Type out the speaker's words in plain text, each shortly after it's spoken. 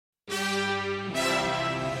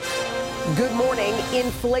Good morning.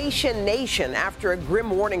 Inflation nation. After a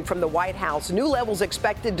grim warning from the White House, new levels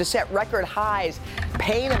expected to set record highs.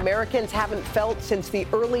 Pain Americans haven't felt since the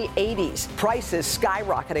early 80s. Prices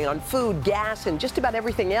skyrocketing on food, gas, and just about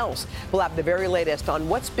everything else. We'll have the very latest on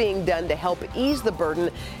what's being done to help ease the burden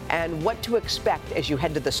and what to expect as you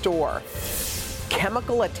head to the store.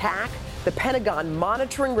 Chemical attack? The Pentagon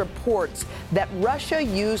monitoring reports that Russia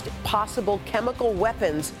used possible chemical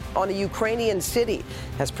weapons on a Ukrainian city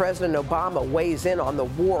as President Obama weighs in on the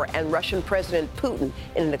war and Russian President Putin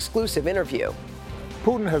in an exclusive interview.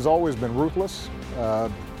 Putin has always been ruthless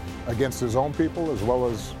against his own people as well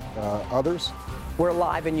as others. We're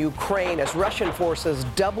live in Ukraine as Russian forces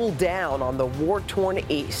double down on the war-torn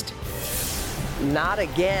east. Not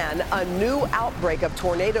again. A new outbreak of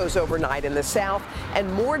tornadoes overnight in the south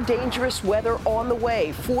and more dangerous weather on the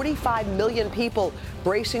way. 45 million people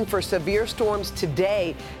bracing for severe storms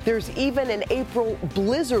today. There's even an April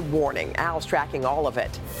blizzard warning. Al's tracking all of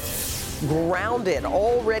it. Grounded,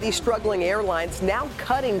 already struggling airlines now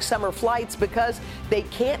cutting summer flights because they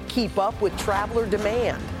can't keep up with traveler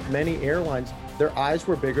demand. Many airlines, their eyes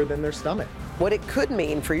were bigger than their stomach. What it could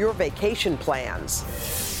mean for your vacation plans.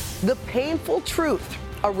 The painful truth.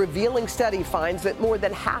 A revealing study finds that more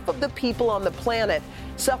than half of the people on the planet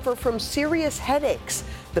suffer from serious headaches.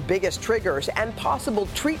 The biggest triggers and possible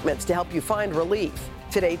treatments to help you find relief.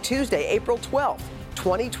 Today, Tuesday, April 12th,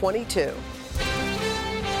 2022.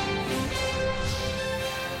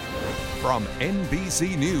 From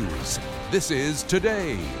NBC News, this is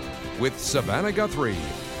Today with Savannah Guthrie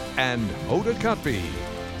and Hoda Kotb,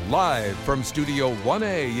 live from Studio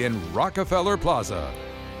 1A in Rockefeller Plaza.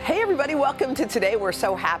 Hey everybody, welcome to Today. We're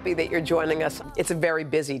so happy that you're joining us. It's a very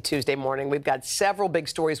busy Tuesday morning. We've got several big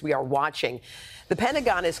stories we are watching. The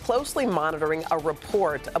Pentagon is closely monitoring a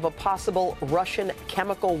report of a possible Russian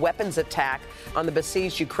chemical weapons attack on the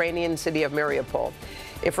besieged Ukrainian city of Mariupol.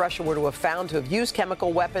 If Russia were to have found to have used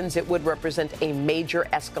chemical weapons, it would represent a major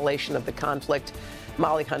escalation of the conflict.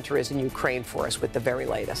 Molly Hunter is in Ukraine for us with the very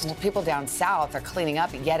latest. Well, people down south are cleaning up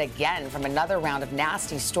yet again from another round of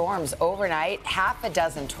nasty storms overnight. Half a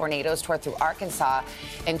dozen tornadoes tore through Arkansas,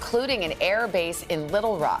 including an air base in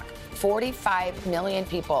Little Rock. 45 million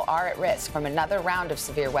people are at risk from another round of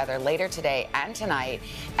severe weather later today and tonight.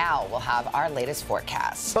 Al will have our latest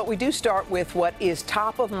forecast. But we do start with what is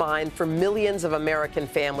top of mind for millions of American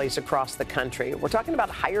families across the country. We're talking about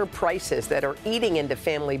higher prices that are eating into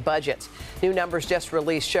family budgets. New numbers just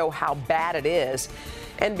released show how bad it is.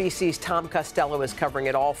 NBC's Tom Costello is covering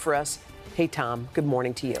it all for us. Hey, Tom, good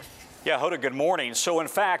morning to you. Yeah, Hoda, good morning. So, in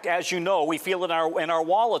fact, as you know, we feel it in our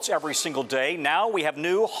wallets every single day. Now we have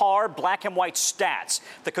new, hard, black and white stats.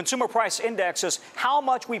 The Consumer Price Index is how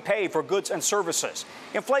much we pay for goods and services.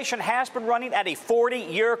 Inflation has been running at a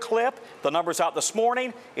 40-year clip. The numbers out this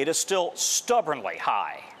morning, it is still stubbornly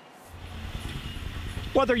high.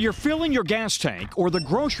 Whether you're filling your gas tank or the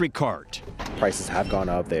grocery cart. Prices have gone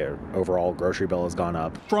up. Their overall grocery bill has gone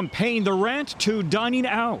up. From paying the rent to dining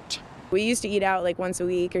out. We used to eat out like once a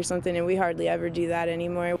week or something, and we hardly ever do that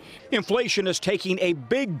anymore. Inflation is taking a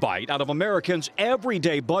big bite out of Americans'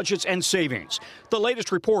 everyday budgets and savings. The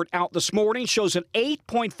latest report out this morning shows an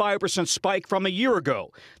 8.5% spike from a year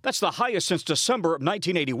ago. That's the highest since December of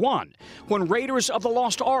 1981, when Raiders of the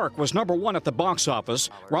Lost Ark was #1 at the box office,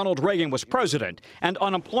 Ronald Reagan was president, and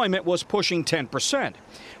unemployment was pushing 10%.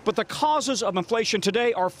 But the causes of inflation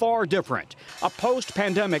today are far different. A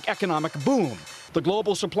post-pandemic economic boom. The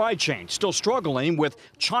global supply chain still struggling with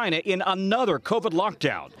China in another COVID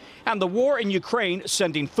lockdown, and the war in Ukraine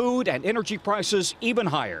sending food and energy prices even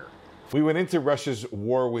higher. We went into Russia's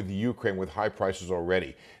war with Ukraine with high prices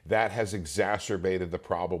already. That has exacerbated the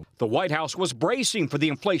problem. The White House was bracing for the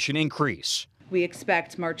inflation increase. We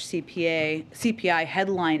expect March CPI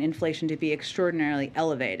headline inflation to be extraordinarily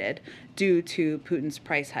elevated due to Putin's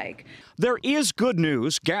price hike. There is good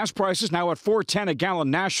news. Gas prices, now at $4.10 a gallon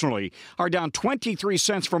nationally, are down 23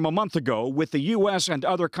 cents from a month ago, with the U.S. and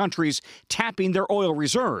other countries tapping their oil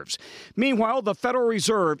reserves. Meanwhile, the Federal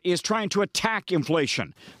Reserve is trying to attack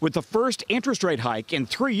inflation, with the first interest rate hike in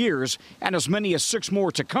 3 years and as many as 6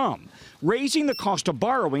 more to come, raising the cost of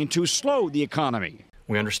borrowing to slow the economy.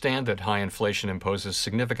 We understand that high inflation imposes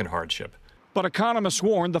significant hardship. But economists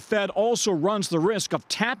warn the Fed also runs the risk of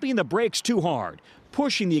tapping the brakes too hard,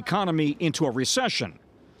 pushing the economy into a recession.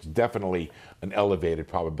 Definitely an elevated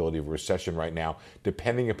probability of a recession right now,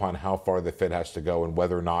 depending upon how far the Fed has to go and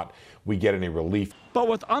whether or not we get any relief. But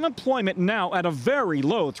with unemployment now at a very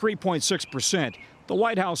low 3.6%, the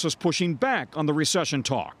White House is pushing back on the recession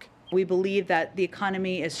talk. We believe that the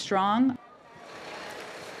economy is strong.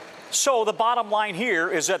 So the bottom line here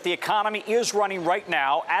is that the economy is running right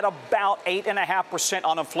now at about 8.5%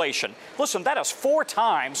 on inflation. Listen, that is 4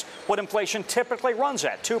 times what inflation typically runs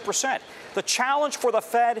at, 2%. The challenge for the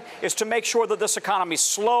Fed is to make sure that this economy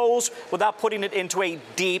slows without putting it into a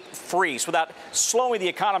deep freeze, without slowing the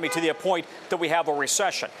economy to the point that we have a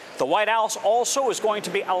recession. The White House also is going to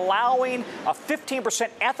be allowing a 15%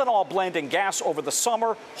 ethanol blend in gas over the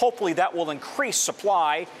summer. Hopefully that will increase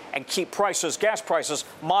supply and keep gas prices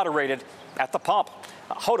moderated at the pump.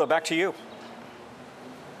 Hoda, back to you.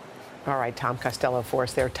 All right, Tom Costello for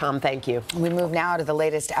us there. Tom, thank you. We move now to the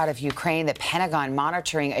latest out of Ukraine. The Pentagon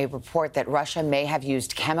monitoring a report that Russia may have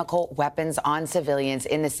used chemical weapons on civilians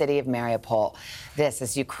in the city of Mariupol. This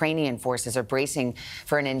as Ukrainian forces are bracing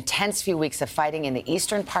for an intense few weeks of fighting in the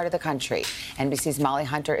eastern part of the country. NBC's Molly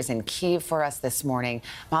Hunter is in Kyiv for us this morning.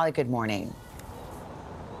 Molly, good morning.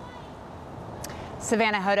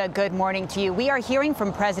 Savannah, Hoda, good morning to you. We are hearing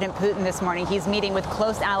from President Putin this morning. He's meeting with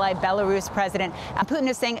close ally Belarus President. Putin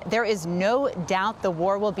is saying there is no doubt the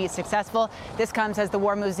war will be successful. This comes as the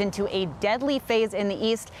war moves into a deadly phase in the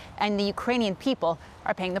east, and the Ukrainian people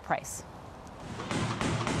are paying the price.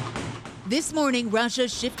 This morning, Russia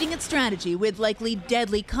shifting its strategy with likely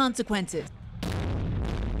deadly consequences.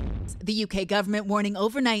 The UK government warning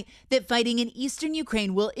overnight that fighting in eastern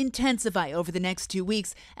Ukraine will intensify over the next 2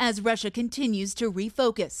 weeks as Russia continues to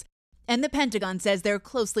refocus. And the Pentagon says they're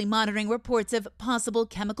closely monitoring reports of possible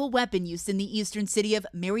chemical weapon use in the eastern city of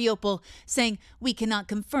Mariupol, saying we cannot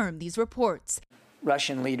confirm these reports.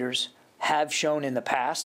 Russian leaders have shown in the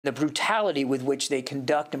past the brutality with which they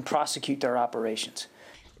conduct and prosecute their operations.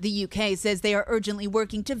 The UK says they are urgently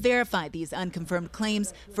working to verify these unconfirmed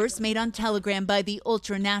claims, first made on Telegram by the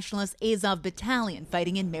ultra-nationalist Azov battalion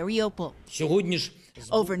fighting in Mariupol.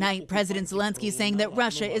 Overnight, President Zelensky saying that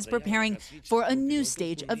Russia is preparing for a new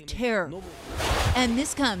stage of terror. And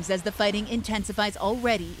this comes as the fighting intensifies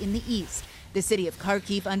already in the east. The city of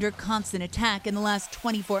Kharkiv under constant attack in the last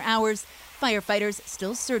 24 hours, firefighters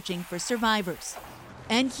still searching for survivors.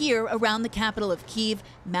 And here, around the capital of Kyiv,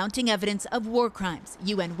 mounting evidence of war crimes.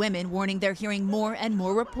 UN Women warning they're hearing more and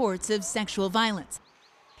more reports of sexual violence.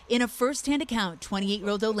 In a first-hand account,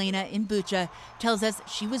 28-year-old Olena in Bucha tells us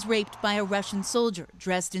she was raped by a Russian soldier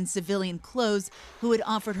dressed in civilian clothes who had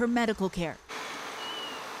offered her medical care.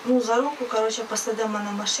 За руку, посадил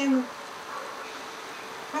на машину.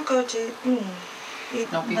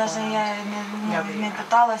 Даже я не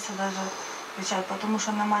пыталась даже кричать, потому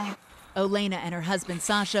что нема ни. Olena and her husband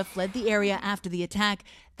Sasha fled the area after the attack.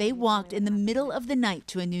 They walked in the middle of the night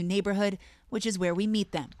to a new neighborhood, which is where we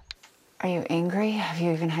meet them. Are you angry? Have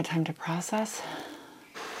you even had time to process?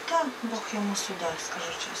 Да, Бог ему суда,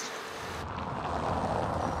 скажу честно.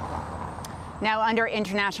 Now, under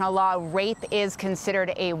international law, rape is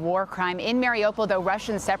considered a war crime. In Mariupol, though,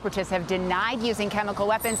 Russian separatists have denied using chemical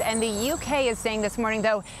weapons. And the UK is saying this morning,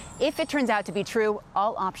 though, if it turns out to be true,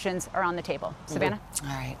 all options are on the table. Savannah? All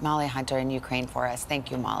right. Molly Hunter in Ukraine for us.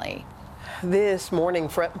 Thank you, Molly. This morning,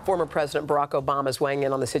 former President Barack Obama is weighing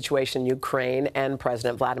in on the situation in Ukraine and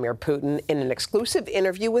President Vladimir Putin in an exclusive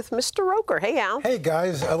interview with Mr. Roker. Hey, Al. Hey,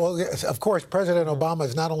 guys. Well, of course, President Obama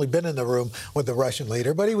has not only been in the room with the Russian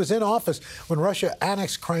leader, but he was in office when Russia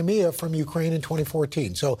annexed Crimea from Ukraine in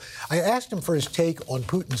 2014. So I asked him for his take on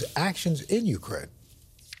Putin's actions in Ukraine.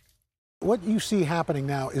 What you see happening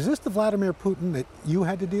now, is this the Vladimir Putin that you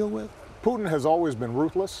had to deal with? Putin has always been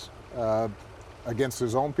ruthless against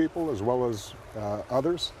his own people as well as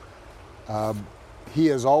others. He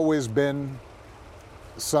has always been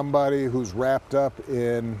somebody who's wrapped up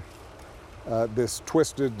in this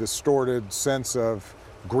twisted, distorted sense of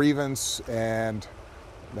grievance and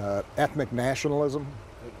ethnic nationalism.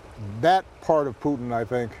 That part of Putin, I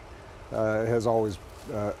think, has always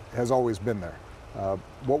been there.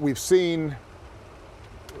 What we've seen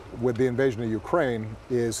with the invasion of Ukraine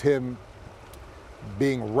is him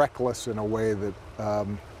being reckless in a way that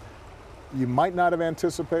you might not have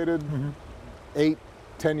anticipated 8-10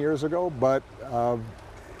 years ago, but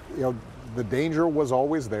the danger was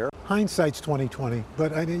always there. Hindsight's 20/20,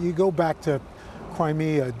 but you go back to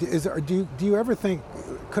Crimea. Do you ever think,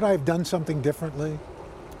 could I have done something differently?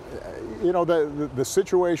 You know, the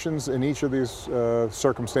situations in each of these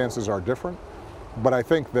circumstances are different, but I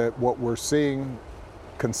think that what we're seeing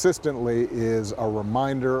consistently is a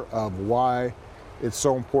reminder of why it's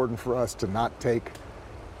so important for us to not take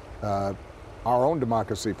our own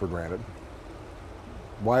democracy for granted,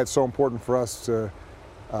 why it's so important for us to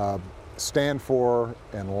stand for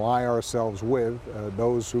and ally ourselves with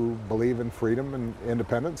those who believe in freedom and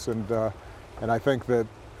independence. And I think that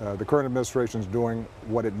the current administration is doing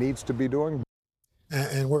what it needs to be doing.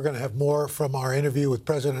 And we're going to have more from our interview with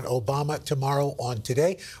President Obama tomorrow on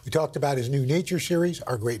Today. We talked about his new nature series,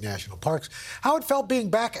 Our Great National Parks, how it felt being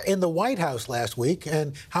back in the White House last week,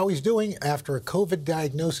 and how he's doing after a COVID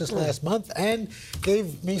diagnosis last month, and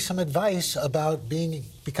gave me some advice about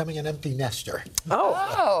becoming an empty nester.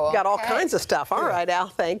 Got all kinds of stuff. All right, Al,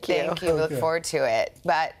 thank you. Thank you. Look forward to it.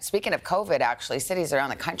 But speaking of COVID, actually, cities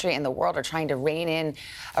around the country and the world are trying to rein in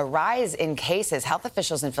a rise in cases. Health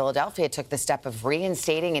officials in Philadelphia took the step of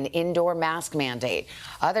reinstating an indoor mask mandate.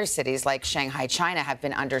 Other cities like Shanghai, China, have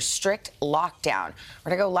been under strict lockdown.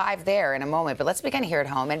 We're going to go live there in a moment, but let's begin here at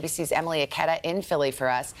home. NBC's Emily Aketa in Philly for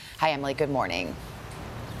us. Hi, Emily. Good morning.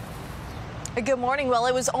 Good morning. Well,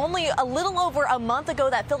 it was only a little over a month ago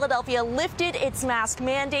that Philadelphia lifted its mask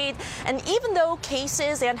mandate. And even though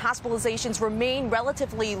cases and hospitalizations remain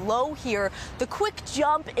relatively low here, the quick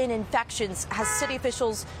jump in infections has city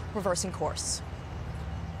officials reversing course.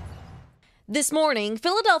 This morning,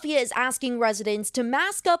 Philadelphia is asking residents to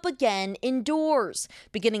mask up again indoors.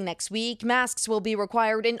 Beginning next week, masks will be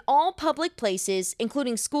required in all public places,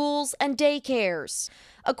 including schools and daycares.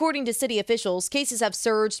 According to city officials, cases have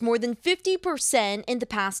surged more than 50% in the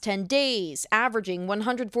past 10 days, averaging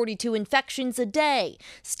 142 infections a day.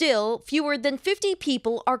 Still, fewer than 50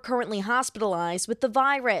 people are currently hospitalized with the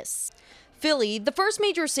virus. Philly, the first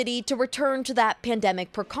major city to return to that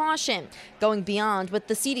pandemic precaution, going beyond what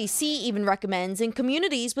the CDC even recommends in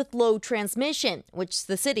communities with low transmission, which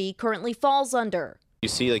the city currently falls under. You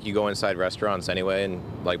see, you go inside restaurants anyway, and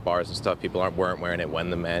bars and stuff, people weren't wearing it when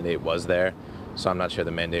the mandate was there. So I'm not sure the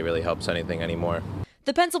mandate really helps anything anymore.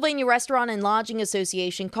 The Pennsylvania Restaurant and Lodging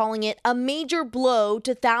Association calling it a major blow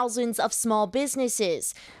to thousands of small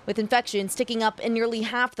businesses. With infections ticking up in nearly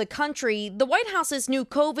half the country, the White House's new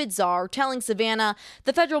COVID czar telling Savannah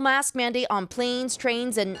the federal mask mandate on planes,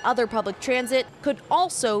 trains, and other public transit could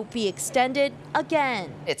also be extended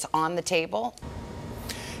again. It's on the table.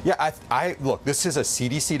 Yeah, look, this is a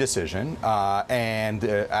CDC decision, and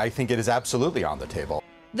I think it is absolutely on the table.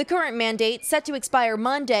 The current mandate, set to expire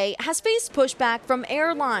Monday, has faced pushback from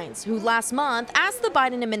airlines, who last month asked the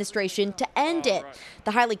Biden administration to end it.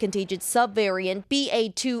 The highly contagious subvariant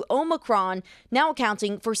BA2 Omicron now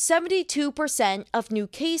accounting for 72% of new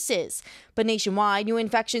cases. But nationwide, new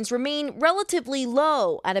infections remain relatively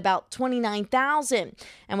low at about 29,000.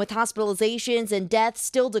 And with hospitalizations and deaths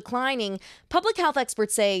still declining, public health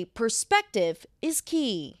experts say perspective is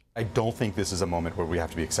key. I don't think this is a moment where we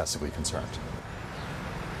have to be excessively concerned.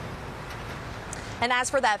 And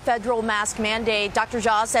as for that federal mask mandate, Dr.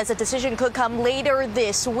 Jha says a decision could come later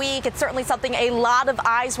this week. It's certainly something a lot of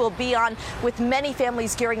eyes will be on, with many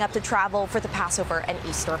families gearing up to travel for the Passover and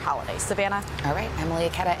Easter holidays. Savannah? All right, Emily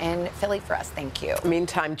Aketa in Philly for us. Thank you.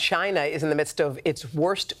 Meantime, China is in the midst of its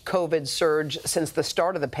worst COVID surge since the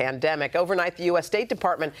start of the pandemic. Overnight, the U.S. State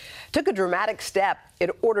Department took a dramatic step.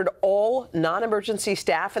 It ordered all non-emergency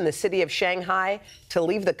staff in the city of Shanghai to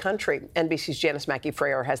leave the country. NBC's Janice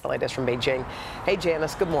Mackey-Frayer has the latest from Beijing. Hey,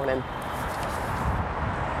 Janice, good morning.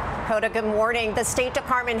 Hoda, good morning. The State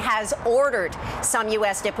Department has ordered some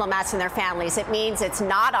U.S. diplomats and their families. It means it's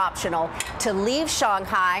not optional to leave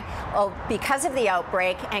Shanghai because of the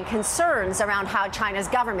outbreak and concerns around how China's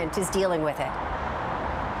government is dealing with it.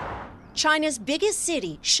 China's biggest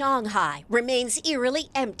city, Shanghai, remains eerily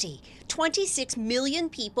empty. 26 million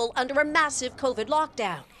people under a massive COVID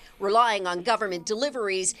lockdown, relying on government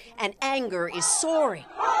deliveries, and anger is soaring.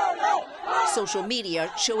 Social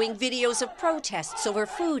media showing videos of protests over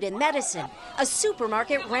food and medicine, a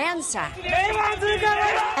supermarket ransacked.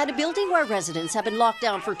 At a building where residents have been locked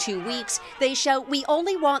down for 2 weeks, they shout, "We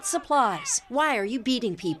only want supplies. Why are you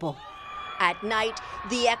beating people?" At night,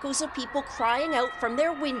 the echoes of people crying out from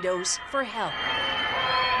their windows for help.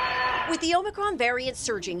 With the Omicron variant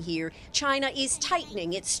surging here, China is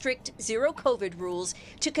tightening its strict zero COVID rules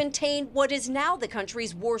to contain what is now the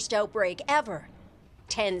country's worst outbreak ever.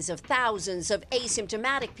 Tens of thousands of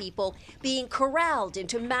asymptomatic people being corralled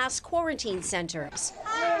into mass quarantine centers.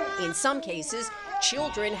 In some cases,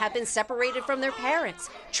 children have been separated from their parents,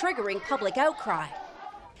 triggering public outcry.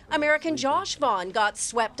 American Josh Vaughn got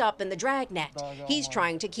swept up in the dragnet. He's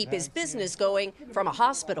trying to keep his business going from a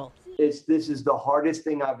hospital. This is the hardest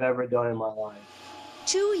thing I've ever done in my life.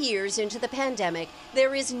 2 years into the pandemic,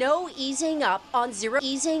 there is no easing up on zero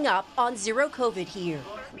COVID here.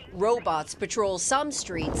 Robots patrol some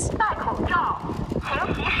streets,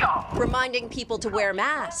 reminding people to wear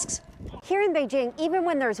masks. Here in Beijing, even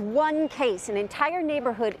when there's one case, an entire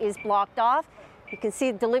neighborhood is blocked off. You can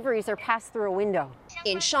see deliveries are passed through a window.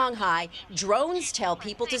 In Shanghai, drones tell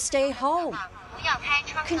people to stay home.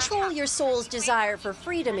 Control your soul's desire for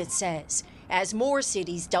freedom, it says, as more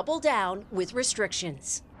cities double down with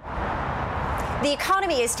restrictions. The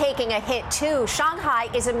economy is taking a hit, too. Shanghai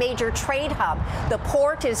is a major trade hub. The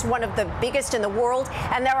port is one of the biggest in the world,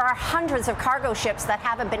 and there are hundreds of cargo ships that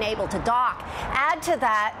haven't been able to dock. Add to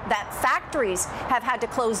that factories have had to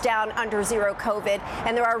close down under zero COVID,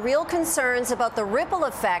 and there are real concerns about the ripple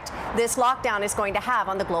effect this lockdown is going to have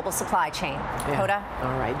on the global supply chain. Hoda?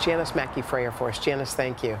 All right, Janice Mackey-Frayer for us. Janice,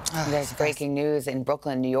 thank you. There's breaking news in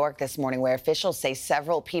Brooklyn, New York this morning, where officials say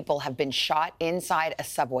several people have been shot inside a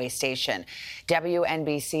subway station.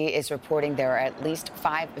 WNBC is reporting there are at least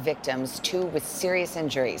 5 victims, 2 with serious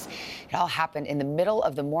injuries. It all happened in the middle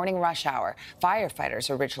of the morning rush hour.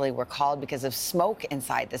 Firefighters originally were called because of smoke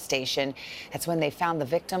inside the station. That's when they found the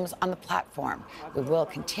victims on the platform. We will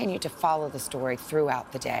continue to follow the story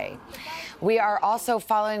throughout the day. We are also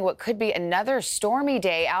following what could be another stormy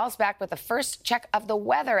day. Al's back with the first check of the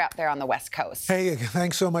weather out there on the West Coast. Hey,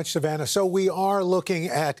 thanks so much, Savannah. So we are looking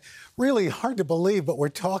at really hard to believe, but we're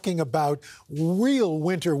talking about real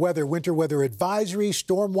winter weather advisories,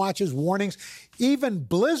 storm watches, warnings, even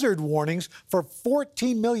blizzard warnings for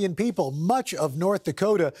 14 million people. Much of North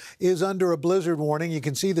Dakota is under a blizzard warning. You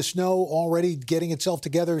can see the snow already getting itself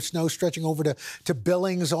together, snow stretching over to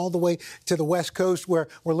Billings, all the way to the West Coast, where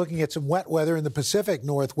we're looking at some wet weather in the Pacific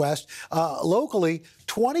Northwest. Locally,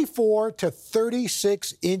 24 to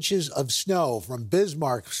 36 inches of snow from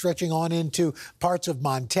Bismarck stretching on into parts of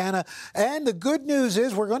Montana. And the good news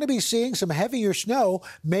is we're going to be seeing some heavier snow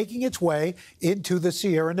making its way into the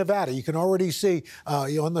Sierra Nevada. You can already see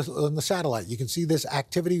on the satellite, you can see this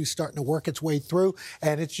activity starting to work its way through,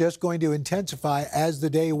 and it's just going to intensify as the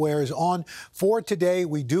day wears on. For today,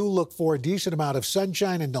 we do look for a decent amount of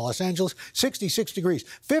sunshine in Los Angeles, 66 degrees,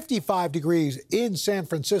 55 degrees in San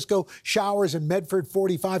Francisco, showers in Medford,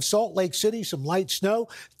 45, Salt Lake City, some light snow,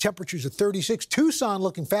 temperatures of 36, Tucson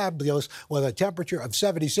looking fabulous with a temperature of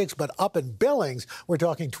 76, but up in Billings, we're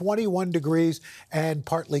talking 21 degrees and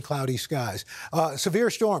partly cloudy skies. Severe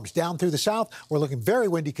storms down through the south. We're looking very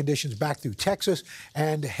windy conditions back through Texas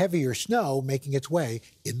and heavier snow making its way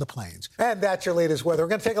in the plains. And that's your latest weather. We're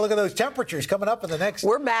going to take a look at those temperatures coming up in the next...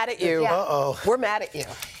 We're mad at you. Yeah. Uh-oh. We're mad at you.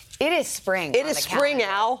 It is spring. It is spring,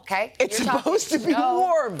 Al. Okay? It's supposed to be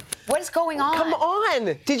warm. What is going on? Come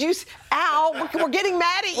on. Did you... Al, we're getting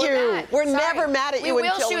mad at you. We're never mad at you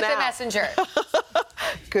until now. We will shoot the messenger.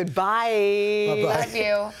 Goodbye. Bye-bye. Love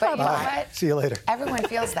you. But you know what? See you later. Everyone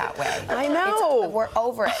feels that way. I know. We're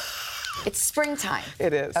over it. It's springtime.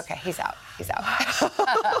 It is. Okay, he's out.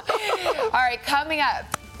 All right, coming up,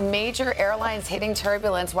 major airlines hitting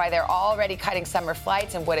turbulence, why they're already cutting summer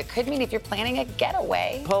flights, and what it could mean if you're planning a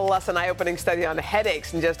getaway. Plus, an eye-opening study on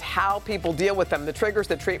headaches and just how people deal with them. The triggers,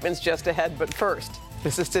 the treatments just ahead. But first,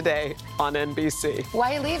 this is Today on NBC.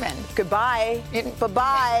 Why are you leaving? Goodbye.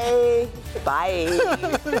 Bye-bye. Bye.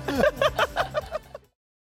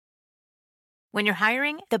 When you're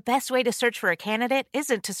hiring, the best way to search for a candidate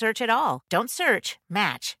isn't to search at all. Don't search,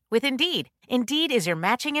 match with Indeed. Indeed is your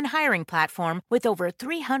matching and hiring platform with over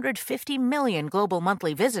 350 million global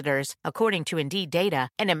monthly visitors, according to Indeed data,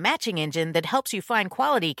 and a matching engine that helps you find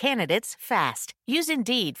quality candidates fast. Use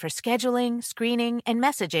Indeed for scheduling, screening, and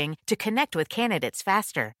messaging to connect with candidates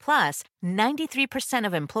faster. Plus, 93%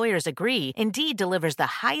 of employers agree Indeed delivers the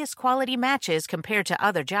highest quality matches compared to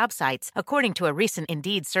other job sites, according to a recent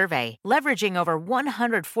Indeed survey. Leveraging over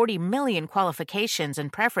 140 million qualifications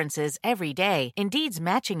and preferences every day, Indeed's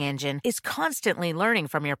matching engine is constantly learning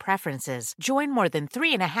from your preferences. Join more than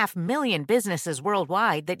 3.5 million businesses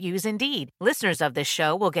worldwide that use Indeed. Listeners of this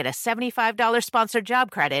show will get a $75 sponsored job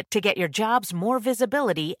credit to get your jobs more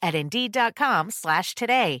visibility at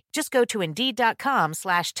Indeed.com/today. Just go to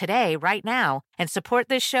Indeed.com/today right now and support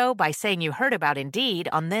this show by saying you heard about Indeed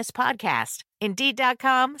on this podcast.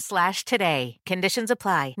 Indeed.com/today. Conditions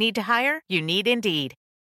apply. Need to hire? You need Indeed.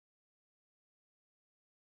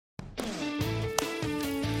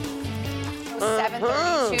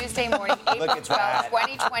 7:30 Tuesday morning, April 12,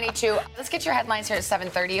 2022. Let's get your headlines here at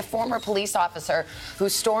 7:30. A former police officer who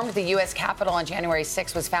stormed the U.S. Capitol on January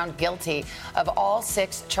 6 was found guilty of all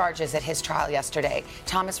 6 charges at his trial yesterday.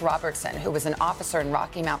 Thomas Robertson, who was an officer in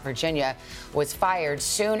Rocky Mount, Virginia, was fired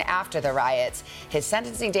soon after the riots. His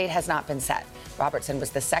sentencing date has not been set. Robertson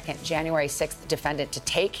was the second January 6th defendant to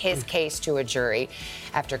take his case to a jury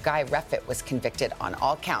after Guy Reffitt was convicted on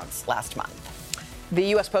all counts last month. The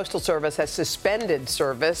U.S. Postal Service has suspended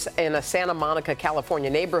service in a Santa Monica, California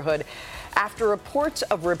neighborhood after reports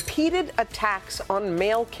of repeated attacks on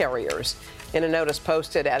mail carriers. In a notice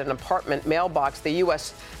posted at an apartment mailbox, the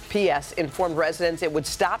USPS informed residents it would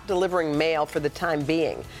stop delivering mail for the time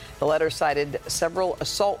being. The letter cited several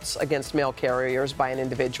assaults against mail carriers by an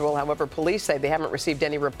individual. However, police say they haven't received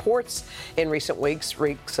any reports in recent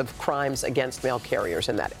weeks of crimes against mail carriers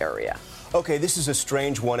in that area. Okay, this is a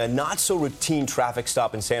strange one. A not-so-routine traffic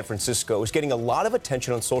stop in San Francisco is getting a lot of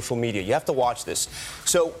attention on social media. You have to watch this.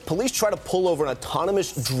 So police try to pull over an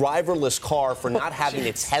autonomous driverless car for not having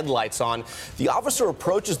its headlights on. The officer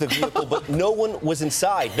approaches the vehicle, but no one was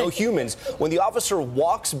inside, no humans. When the officer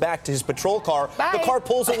walks back to his patrol car, the car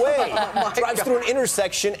pulls away, drives through an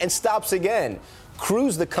intersection, and stops again.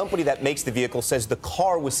 Cruise, the company that makes the vehicle, says the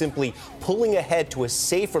car was simply pulling ahead to a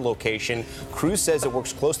safer location. Cruise says it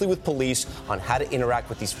works closely with police on how to interact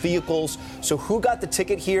with these vehicles. So who got the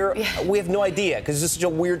ticket here? We have no idea because it's such a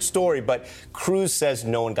weird story, but Cruise says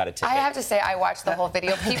no one got a ticket. I have to say, I watched the whole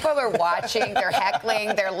video. People are watching, they're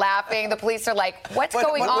heckling, they're laughing. The police are like, what's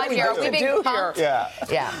going on here? Are we being punked?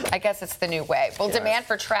 Yeah, I guess it's the new way. Well, demand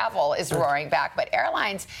for travel is roaring back, but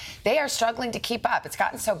airlines, they are struggling to keep up. It's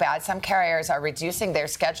gotten so bad, some carriers are reducing their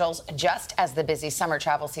schedules just as the busy summer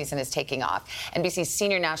travel season is taking off. NBC's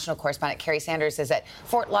senior national correspondent Carrie Sanders is at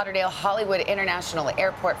Fort Lauderdale Hollywood International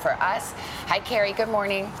Airport for us. Hi, Carrie. Good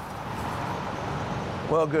morning.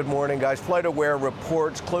 Well, good morning, guys. FlightAware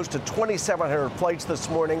reports close to 2,700 flights this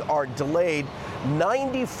morning are delayed.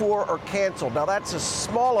 94 are canceled. Now, that's a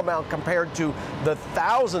small amount compared to the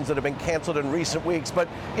thousands that have been canceled in recent weeks. But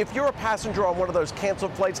if you're a passenger on one of those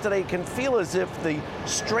canceled flights today, it can feel as if the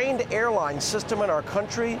strained airline system in our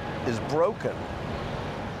country is broken.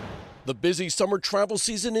 The busy summer travel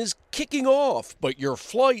season is kicking off, but your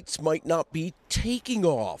flights might not be taking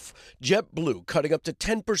off. JetBlue cutting up to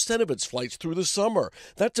 10% of its flights through the summer.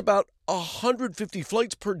 That's about 150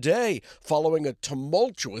 flights per day, following a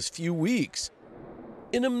tumultuous few weeks.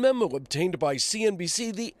 In a memo obtained by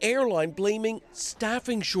CNBC, the airline blaming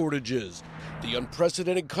staffing shortages. The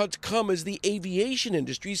unprecedented cuts come as the aviation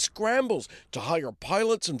industry scrambles to hire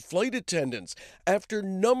pilots and flight attendants after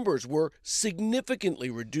numbers were significantly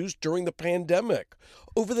reduced during the pandemic.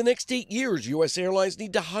 Over the next 8 years, U.S. airlines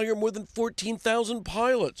need to hire more than 14,000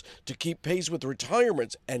 pilots to keep pace with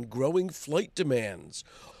retirements and growing flight demands.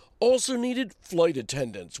 Also needed flight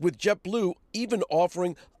attendants, with JetBlue even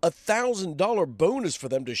offering a $1,000 bonus for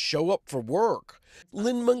them to show up for work.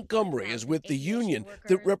 Lynn Montgomery is with the union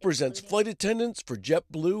that represents flight attendants for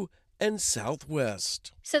JetBlue and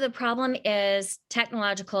Southwest. So the problem is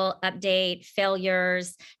technological update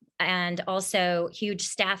failures and also huge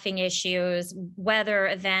staffing issues, weather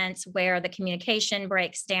events where the communication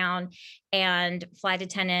breaks down, and flight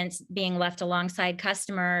attendants being left alongside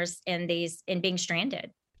customers in being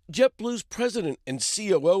stranded. JetBlue's president and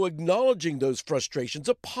COO acknowledging those frustrations,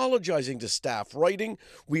 apologizing to staff, writing,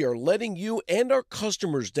 "We are letting you and our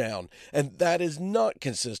customers down, and that is not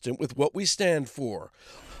consistent with what we stand for."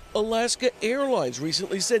 Alaska Airlines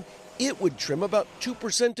recently said it would trim about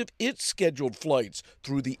 2% of its scheduled flights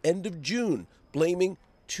through the end of June, blaming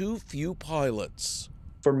too few pilots.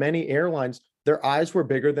 For many airlines, their eyes were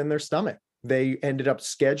bigger than their stomach. They ended up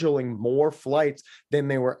scheduling more flights than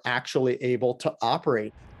they were actually able to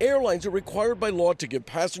operate. Airlines are required by law to give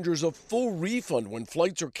passengers a full refund when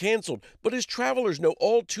flights are canceled, but as travelers know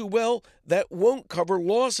all too well, that won't cover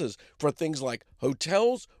losses for things like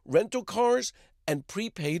hotels, rental cars, and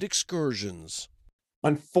prepaid excursions.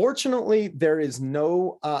 Unfortunately, there is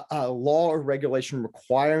no law or regulation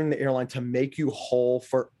requiring the airline to make you whole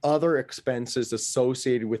for other expenses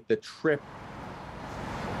associated with the trip.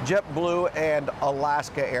 JetBlue and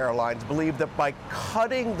Alaska Airlines believe that by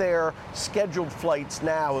cutting their scheduled flights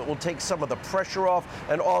now, it will take some of the pressure off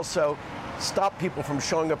and also stop people from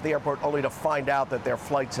showing up at the airport only to find out that their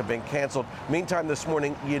flights have been canceled. Meantime, this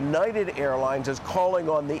morning, United Airlines is calling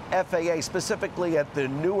on the FAA, specifically at the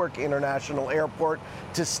Newark International Airport,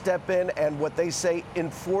 to step in and what they say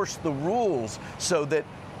enforce the rules so that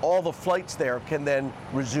all the flights there can then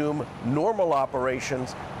resume normal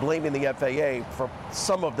operations, blaming the FAA for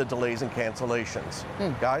some of the delays and cancellations.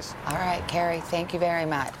 Guys? All right, Carrie, thank you very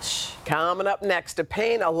much. Coming up next, to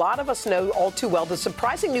pain a lot of us know all too well, the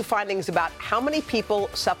surprising new findings about how many people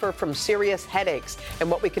suffer from serious headaches and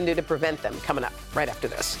what we can do to prevent them. Coming up right after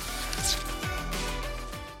this.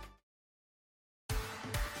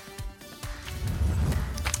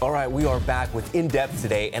 All right, we are back with In Depth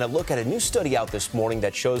today and a look at a new study out this morning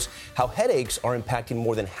that shows how headaches are impacting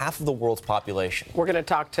more than half of the world's population. We're going to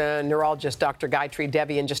talk to neurologist Dr. Gayatri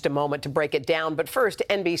Devi in just a moment to break it down. But first,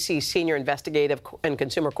 NBC senior investigative and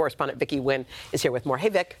consumer correspondent Vicki Nguyen is here with more. Hey,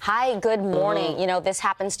 Vic. Hi, good morning. You know, this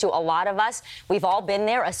happens to a lot of us. We've all been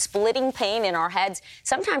there, a splitting pain in our heads,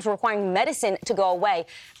 sometimes requiring medicine to go away.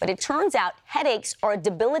 But it turns out headaches are a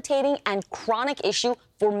debilitating and chronic issue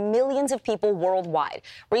for millions of people worldwide.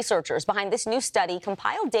 Researchers behind this new study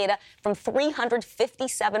compiled data from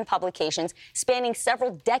 357 publications spanning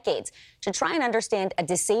several decades to try and understand a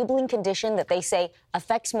disabling condition that they say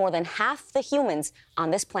affects more than half the humans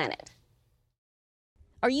on this planet.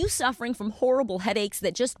 Are you suffering from horrible headaches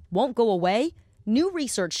that just won't go away? New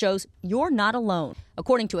research shows you're not alone.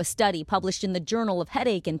 According to a study published in the Journal of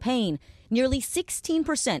Headache and Pain, nearly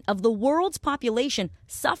 16% of the world's population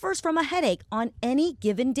suffers from a headache on any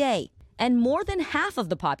given day. And more than half of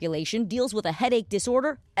the population deals with a headache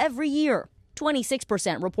disorder every year.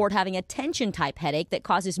 26% report having a tension-type headache that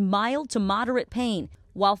causes mild to moderate pain,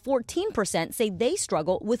 while 14% say they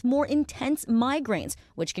struggle with more intense migraines,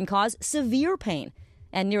 which can cause severe pain.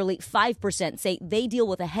 And nearly 5% say they deal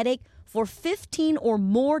with a headache for 15 or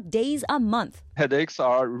more days a month. Headaches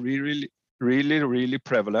are really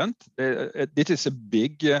prevalent. It is a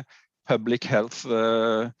big public health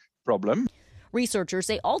problem. Researchers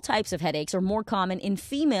say all types of headaches are more common in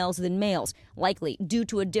females than males, likely due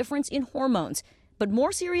to a difference in hormones. But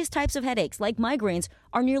more serious types of headaches, like migraines,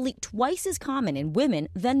 are nearly twice as common in women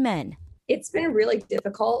than men. It's been really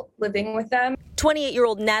difficult living with them.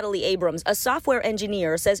 28-year-old Natalie Abrams, a software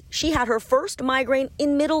engineer, says she had her first migraine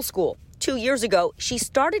in middle school. 2 years ago, she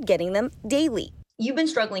started getting them daily. You've been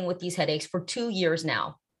struggling with these headaches for 2 years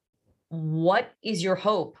now. What is your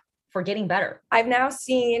hope for getting better? I've now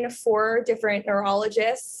seen 4 different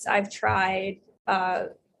neurologists. I've tried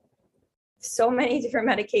so many different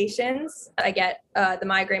medications. I get the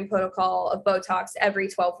migraine protocol of Botox every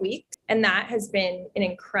 12 weeks, and that has been an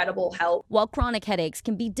incredible help. While chronic headaches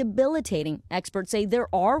can be debilitating, experts say there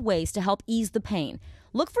are ways to help ease the pain.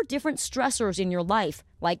 Look for different stressors in your life,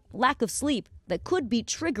 like lack of sleep, that could be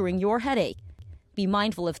triggering your headache. Be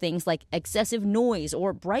mindful of things like excessive noise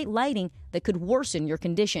or bright lighting that could worsen your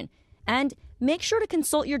condition. And make sure to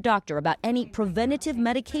consult your doctor about any preventative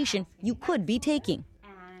medication you could be taking.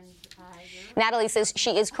 Natalie says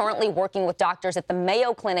she is currently working with doctors at the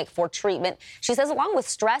Mayo Clinic for treatment. She says along with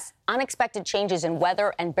stress, unexpected changes in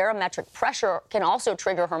weather and barometric pressure can also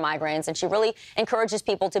trigger her migraines. And she really encourages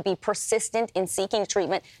people to be persistent in seeking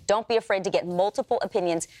treatment. Don't be afraid to get multiple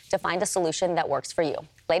opinions to find a solution that works for you.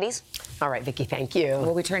 Ladies? All right, Vicki, thank you.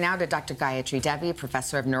 Well, we turn now to Dr. Gayatri Devi,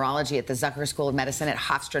 professor of neurology at the Zucker School of Medicine at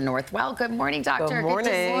Hofstra Northwell. Good morning, doctor. Good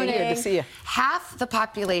morning. Good to see you. Half the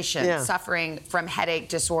population suffering from headache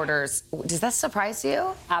disorders. Does that surprise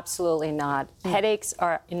you? Absolutely not. Headaches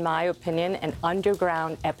are, in my opinion, an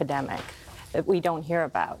underground epidemic that we don't hear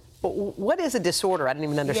about. What is a disorder? I don't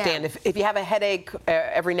even understand. If you have a headache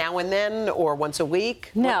every now and then or once a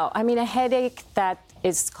week? No, I mean, a headache that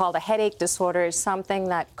is called a headache disorder is something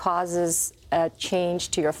that causes a change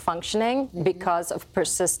to your functioning because of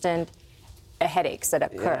persistent headaches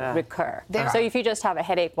that recur. So if you just have a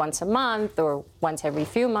headache once a month or once every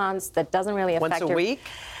few months, that doesn't really affect Once a week?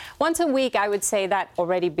 Once a week, I would say that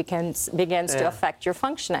already begins to affect your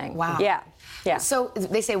functioning. Wow. Yeah. So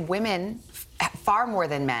they say women, far more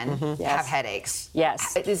than men, have headaches.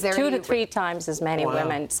 Yes. Is there 2 to 3 times as many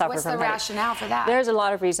women suffer What's from the headaches. rationale for that? There's a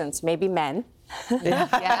lot of reasons. Maybe men. There's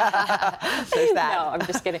that. No, I'm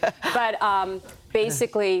just kidding. But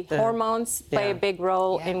basically, hormones play a big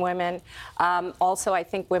role in women. Also, I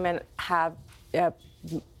think women have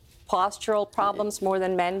postural problems more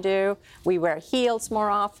than men do. We wear heels more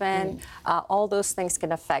often. All those things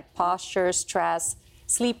can affect posture, stress,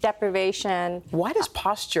 sleep deprivation. Why does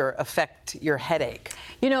posture affect your headache?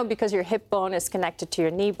 You know, because your hip bone is connected to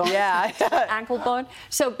your knee bone, ankle bone.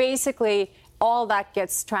 So basically, all that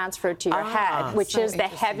gets transferred to your head, which is the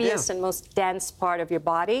heaviest and most dense part of your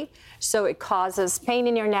body. So it causes pain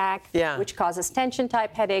in your neck, which causes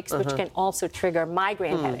tension-type headaches, which can also trigger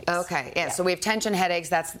migraine headaches. Okay, so we have tension headaches.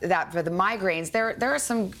 That's that for the migraines. There are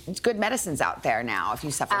some good medicines out there now if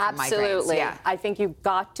you suffer from migraines. Absolutely. I think you've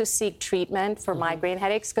got to seek treatment for migraine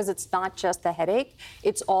headaches because it's not just the headache.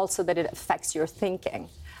 It's also that it affects your thinking.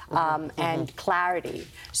 And clarity.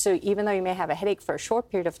 So even though you may have a headache for a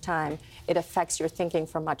short period of time, it affects your thinking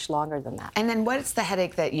for much longer than that. And then what's the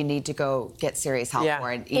headache that you need to go get serious help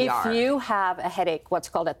for in ER? If you have a headache, what's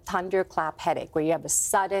called a thunderclap headache, where you have a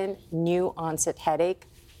sudden new onset headache,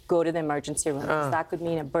 go to the emergency room. That could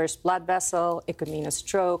mean a burst blood vessel, it could mean a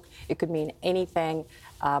stroke, it could mean anything.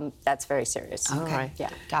 that's very serious. Okay. Yeah.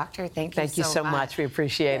 Doctor, thank you so much. We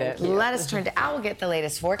appreciate it. Let us turn to Al, get the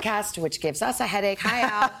latest forecast, which gives us a headache. Hi,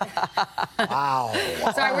 Al. Wow.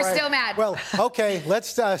 Sorry, we're still mad. Well, okay, let's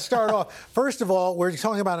start off. First of all, we're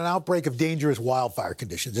talking about an outbreak of dangerous wildfire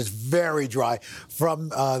conditions. It's very dry from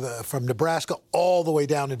Nebraska all the way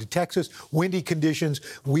down into Texas. Windy conditions.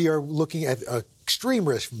 We are looking at extreme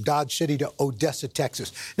risk from Dodge City to Odessa,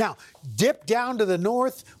 Texas. Now, dip down to the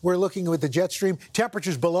north. We're looking with the jet stream.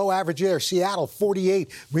 Temperatures below average there. Seattle,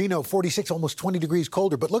 48. Reno, 46, almost 20 degrees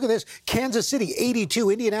colder. But look at this. Kansas City, 82.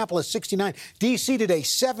 Indianapolis, 69. D.C. today,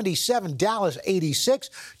 77. Dallas, 86.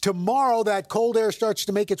 Tomorrow, that cold air starts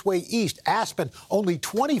to make its way east. Aspen, only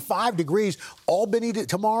 25 degrees. Albany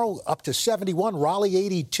tomorrow, up to 71. Raleigh,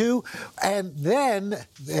 82. And then,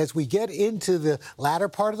 as we get into the latter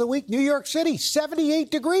part of the week, New York City, 78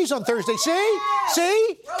 degrees on Thursday. See?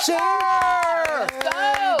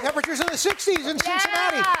 Temperatures in the 60s in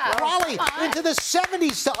Cincinnati. Raleigh into the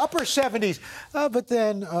 70s to upper 70s. But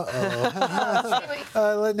then,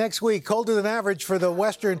 next week, colder than average for the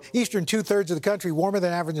eastern two-thirds of the country, warmer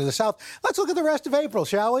than average in the south. Let's look at the rest of April,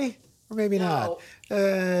 shall we? Or maybe not.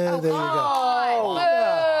 There you go.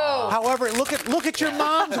 However, look at your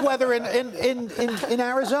mom's weather in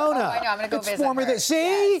Arizona. I know. I'm going to go it's visit warmer her. than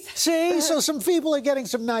see. So some people are getting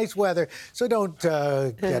some nice weather. So don't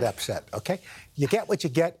get upset. Okay, you get what you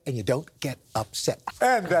get, and you don't get upset.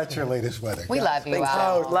 And that's your latest weather. We love you,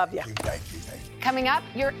 Al. Al. Love you. Thank you. Coming up,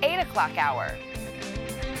 your 8 o'clock hour.